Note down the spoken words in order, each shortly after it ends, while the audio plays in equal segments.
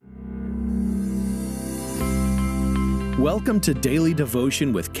Welcome to Daily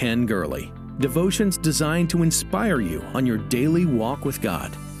Devotion with Ken Gurley. Devotions designed to inspire you on your daily walk with God.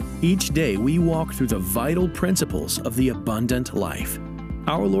 Each day we walk through the vital principles of the abundant life.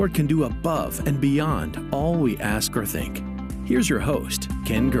 Our Lord can do above and beyond all we ask or think. Here's your host,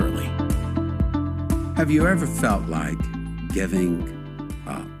 Ken Gurley. Have you ever felt like giving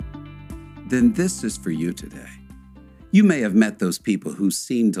up? Then this is for you today. You may have met those people who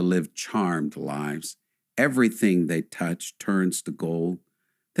seem to live charmed lives. Everything they touch turns to gold.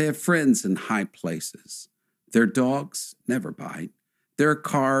 They have friends in high places. Their dogs never bite. Their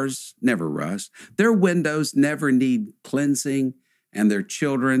cars never rust. Their windows never need cleansing. And their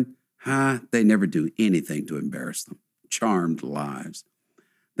children, they never do anything to embarrass them. Charmed lives.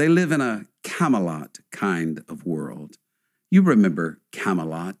 They live in a Camelot kind of world. You remember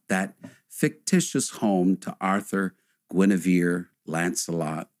Camelot, that fictitious home to Arthur, Guinevere,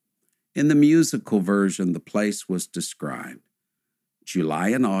 Lancelot. In the musical version, the place was described. July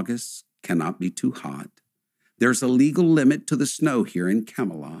and August cannot be too hot. There's a legal limit to the snow here in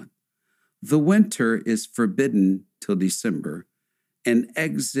Camelot. The winter is forbidden till December, and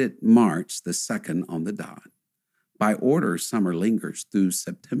exit March the 2nd on the dot. By order, summer lingers through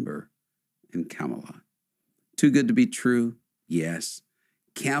September in Camelot. Too good to be true? Yes.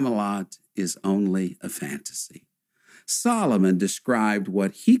 Camelot is only a fantasy. Solomon described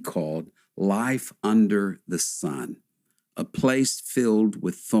what he called life under the sun, a place filled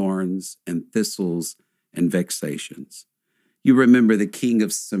with thorns and thistles and vexations. You remember the king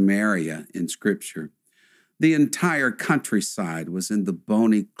of Samaria in Scripture. The entire countryside was in the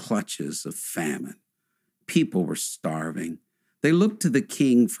bony clutches of famine. People were starving. They looked to the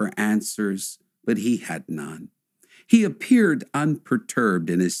king for answers, but he had none. He appeared unperturbed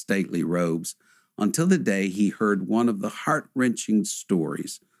in his stately robes, until the day he heard one of the heart-wrenching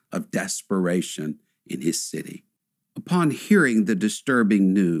stories of desperation in his city. Upon hearing the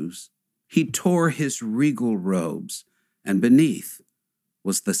disturbing news, he tore his regal robes, and beneath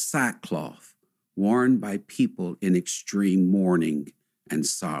was the sackcloth worn by people in extreme mourning and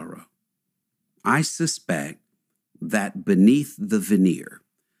sorrow. I suspect that beneath the veneer,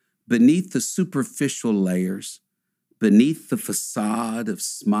 beneath the superficial layers, beneath the facade of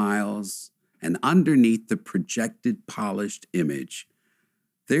smiles, and underneath the projected polished image,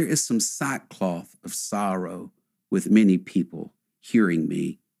 there is some sackcloth of sorrow with many people hearing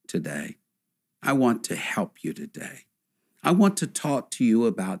me today. I want to help you today. I want to talk to you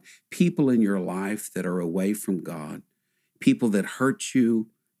about people in your life that are away from God, people that hurt you,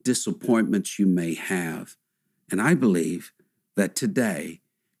 disappointments you may have. And I believe that today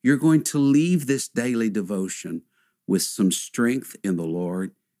you're going to leave this daily devotion with some strength in the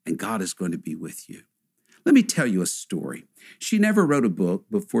Lord, and God is going to be with you. Let me tell you a story. She never wrote a book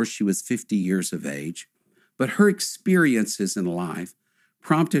before she was 50 years of age, but her experiences in life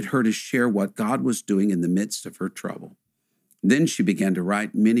prompted her to share what God was doing in the midst of her trouble. Then she began to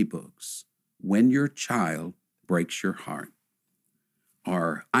write many books. When Your Child Breaks Your Heart,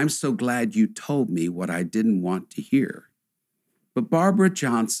 or I'm So Glad You Told Me What I Didn't Want to Hear. But Barbara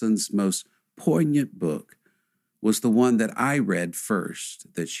Johnson's most poignant book was the one that I read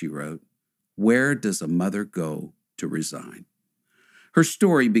first that she wrote, Where Does a Mother Go to Resign? Her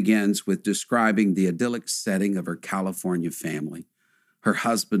story begins with describing the idyllic setting of her California family. Her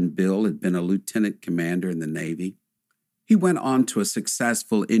husband, Bill, had been a lieutenant commander in the Navy. He went on to a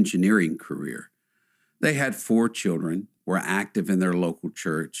successful engineering career. They had 4 children, were active in their local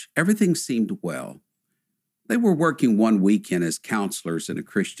church. Everything seemed well. They were working one weekend as counselors in a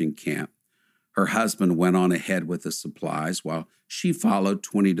Christian camp. Her husband went on ahead with the supplies while she followed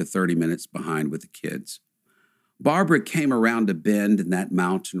 20 to 30 minutes behind with the kids. Barbara came around a bend in that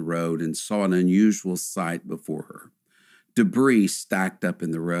mountain road and saw an unusual sight before her. Debris stacked up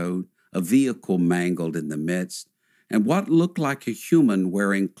in the road, a vehicle mangled in the midst, and what looked like a human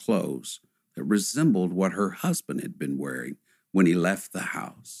wearing clothes that resembled what her husband had been wearing when he left the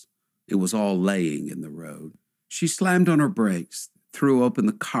house. It was all laying in the road. She slammed on her brakes, threw open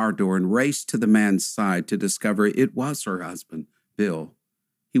the car door, and raced to the man's side to discover it was her husband, Bill.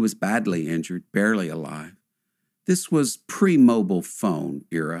 He was badly injured, barely alive. This was pre-mobile phone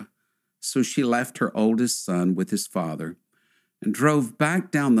era, so she left her oldest son with his father and drove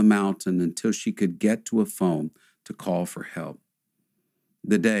back down the mountain until she could get to a phone to call for help.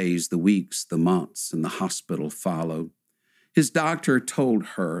 The days, the weeks, the months in the hospital followed. His doctor told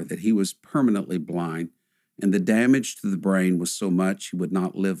her that he was permanently blind, and the damage to the brain was so much he would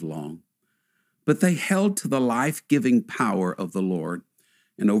not live long. But they held to the life-giving power of the Lord,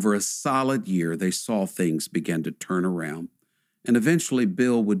 and over a solid year they saw things begin to turn around, and eventually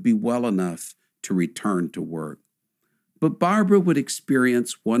Bill would be well enough to return to work. But Barbara would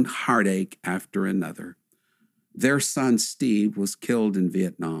experience one heartache after another. Their son Steve was killed in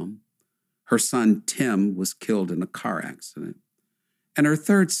Vietnam. Her son Tim was killed in a car accident. And her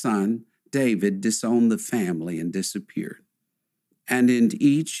third son, David, disowned the family and disappeared. And in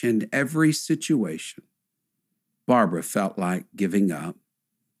each and every situation, Barbara felt like giving up.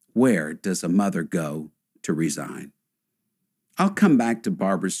 Where does a mother go to resign? I'll come back to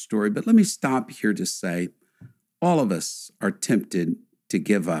Barbara's story, but let me stop here to say all of us are tempted to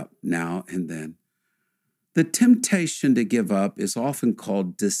give up now and then. The temptation to give up is often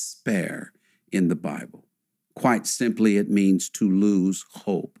called despair in the Bible. Quite simply, it means to lose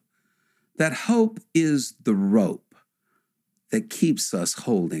hope. That hope is the rope that keeps us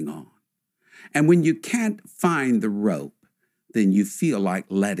holding on. And when you can't find the rope, then you feel like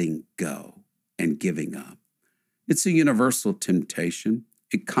letting go and giving up. It's a universal temptation.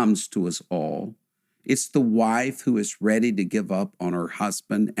 It comes to us all. It's the wife who is ready to give up on her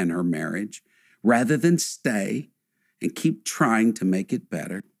husband and her marriage rather than stay and keep trying to make it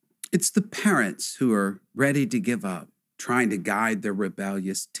better. It's the parents who are ready to give up, trying to guide their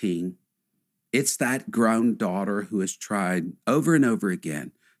rebellious teen. It's that grown daughter who has tried over and over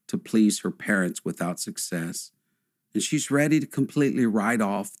again to please her parents without success, and she's ready to completely write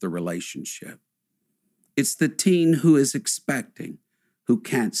off the relationship. It's the teen who is expecting, who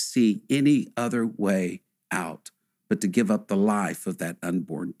can't see any other way out but to give up the life of that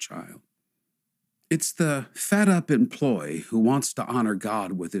unborn child. It's the fed-up employee who wants to honor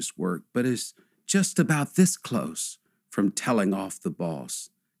God with his work, but is just about this close from telling off the boss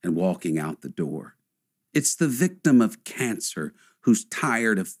and walking out the door. It's the victim of cancer who's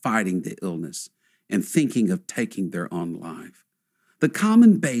tired of fighting the illness and thinking of taking their own life. The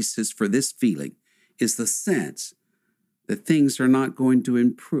common basis for this feeling is the sense that things are not going to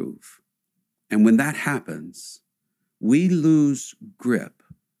improve. And when that happens, we lose grip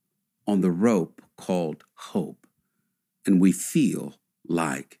on the rope called hope, and we feel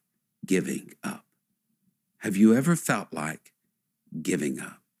like giving up. Have you ever felt like giving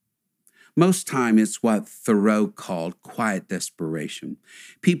up? Most time it's what Thoreau called quiet desperation.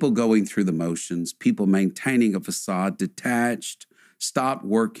 People going through the motions, people maintaining a facade, detached, stopped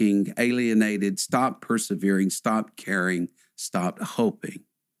working, alienated, stopped persevering, stopped caring, stopped hoping.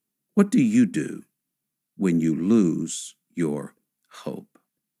 What do you do when you lose your hope?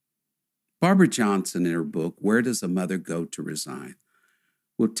 Barbara Johnson, in her book, Where Does a Mother Go to Resign?,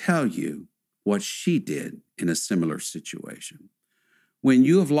 will tell you what she did in a similar situation. When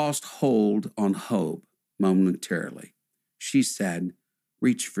you have lost hold on hope momentarily, she said,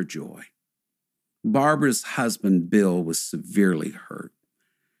 reach for joy. Barbara's husband, Bill, was severely hurt.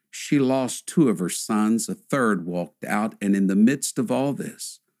 She lost 2 of her sons, a third walked out, and in the midst of all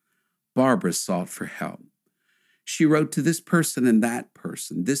this, Barbara sought for help. She wrote to this person and that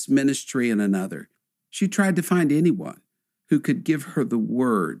person, this ministry and another. She tried to find anyone who could give her the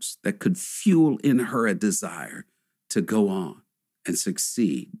words that could fuel in her a desire to go on and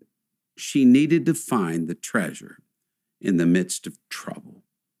succeed. She needed to find the treasure in the midst of trouble.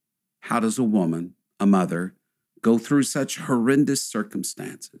 How does a woman, a mother, go through such horrendous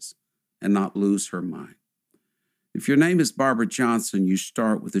circumstances and not lose her mind? If your name is Barbara Johnson, you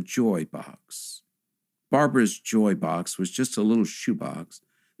start with a joy box. Barbara's joy box was just a little shoebox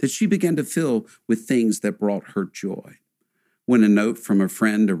that she began to fill with things that brought her joy. When a note from a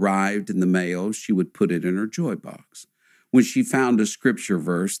friend arrived in the mail, she would put it in her joy box. When she found a scripture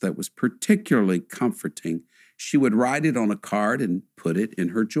verse that was particularly comforting, she would write it on a card and put it in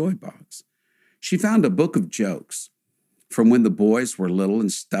her joy box. She found a book of jokes from when the boys were little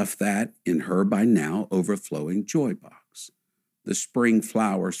and stuffed that in her by now overflowing joy box. The spring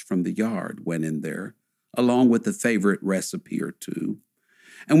flowers from the yard went in there, along with a favorite recipe or two.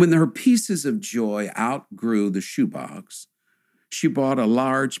 And when her pieces of joy outgrew the shoebox, she bought a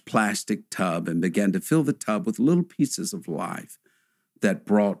large plastic tub and began to fill the tub with little pieces of life that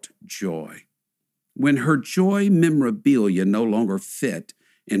brought joy. When her joy memorabilia no longer fit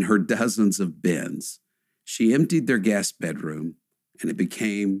in her dozens of bins, she emptied their guest bedroom and it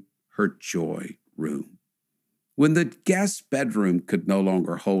became her joy room. When the guest bedroom could no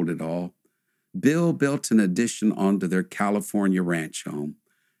longer hold it all, Bill built an addition onto their California ranch home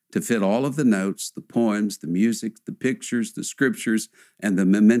to fit all of the notes, the poems, the music, the pictures, the scriptures, and the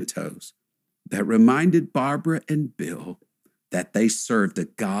mementos that reminded Barbara and Bill that they served a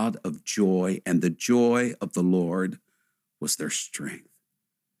God of joy, and the joy of the Lord was their strength.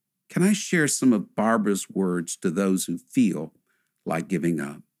 Can I share some of Barbara's words to those who feel like giving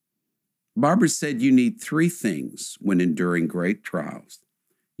up? Barbara said you need 3 things when enduring great trials.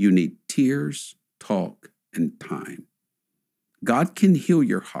 You need tears, talk, and time. God can heal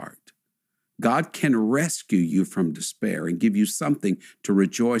your heart. God can rescue you from despair and give you something to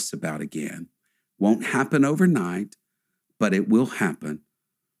rejoice about again. Won't happen overnight, but it will happen.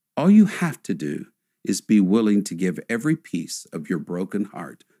 All you have to do is be willing to give every piece of your broken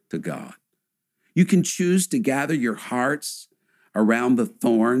heart to God. You can choose to gather your hearts around the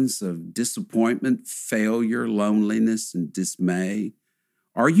thorns of disappointment, failure, loneliness, and dismay,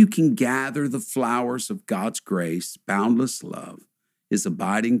 or you can gather the flowers of God's grace, boundless love, His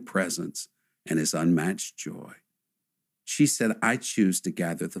abiding presence, and His unmatched joy. She said, I choose to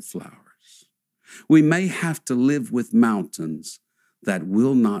gather the flowers. We may have to live with mountains that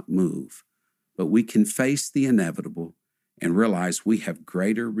will not move, but we can face the inevitable and realize we have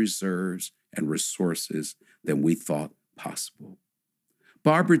greater reserves and resources than we thought possible.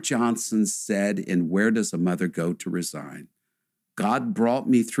 Barbara Johnson said in Where Does a Mother Go to Resign? God brought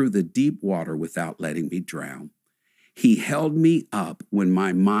me through the deep water without letting me drown. He held me up when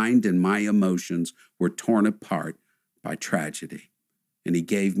my mind and my emotions were torn apart by tragedy. And He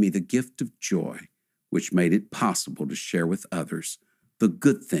gave me the gift of joy, which made it possible to share with others the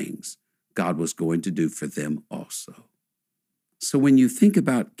good things God was going to do for them also. So when you think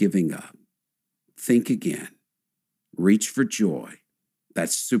about giving up, think again. Reach for joy, that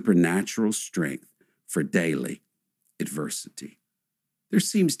supernatural strength for daily adversity. There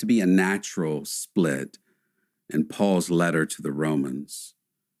seems to be a natural split in Paul's letter to the Romans.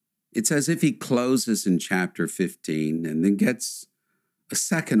 It's as if he closes in chapter 15 and then gets a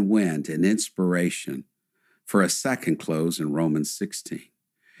second wind and inspiration for a second close in Romans 16.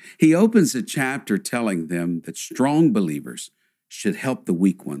 He opens the chapter telling them that strong believers should help the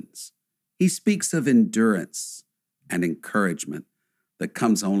weak ones. He speaks of endurance and encouragement that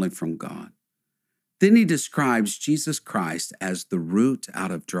comes only from God. Then he describes Jesus Christ as the root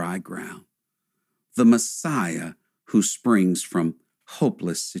out of dry ground, the Messiah who springs from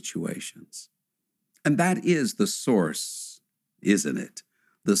hopeless situations. And that is the source, isn't it?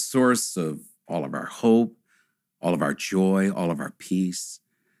 The source of all of our hope, all of our joy, all of our peace,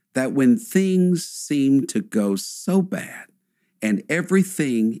 that when things seem to go so bad and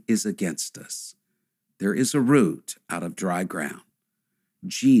everything is against us, there is a root out of dry ground.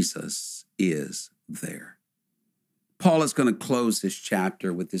 Jesus is there. Paul is going to close this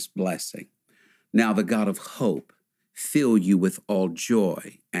chapter with this blessing. Now the God of hope fill you with all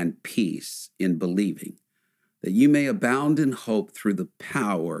joy and peace in believing, that you may abound in hope through the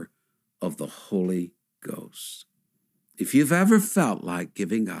power of the Holy Ghost. If you've ever felt like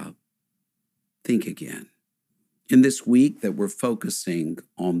giving up, think again. In this week that we're focusing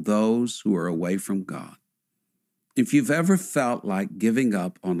on those who are away from God, if you've ever felt like giving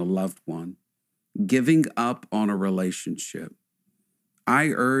up on a loved one, giving up on a relationship, I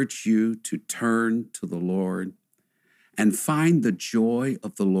urge you to turn to the Lord and find the joy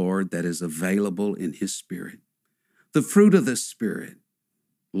of the Lord that is available in His Spirit. The fruit of the Spirit,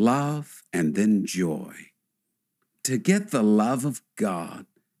 love and then joy. To get the love of God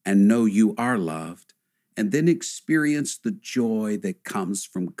and know you are loved, and then experience the joy that comes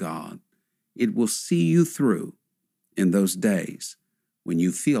from God, it will see you through in those days when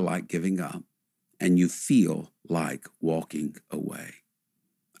you feel like giving up and you feel like walking away.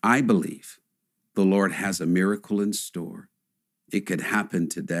 I believe the Lord has a miracle in store. It could happen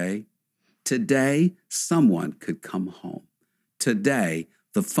today. Today, someone could come home. Today,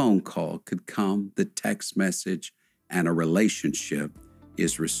 the phone call could come, the text message, and a relationship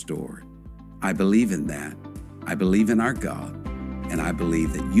is restored. I believe in that. I believe in our God, and I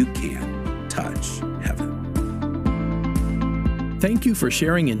believe that you can touch heaven. Thank you for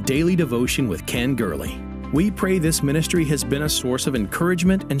sharing in Daily Devotion with Ken Gurley. We pray this ministry has been a source of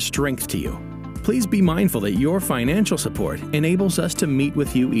encouragement and strength to you. Please be mindful that your financial support enables us to meet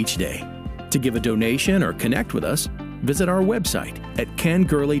with you each day. To give a donation or connect with us, visit our website at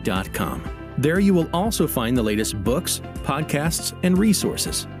kengurley.com. There you will also find the latest books, podcasts, and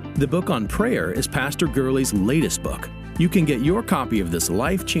resources. The book on prayer is Pastor Gurley's latest book. You can get your copy of this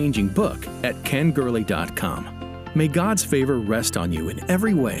life-changing book at kengurley.com. May God's favor rest on you in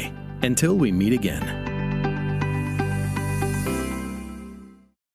every way until we meet again.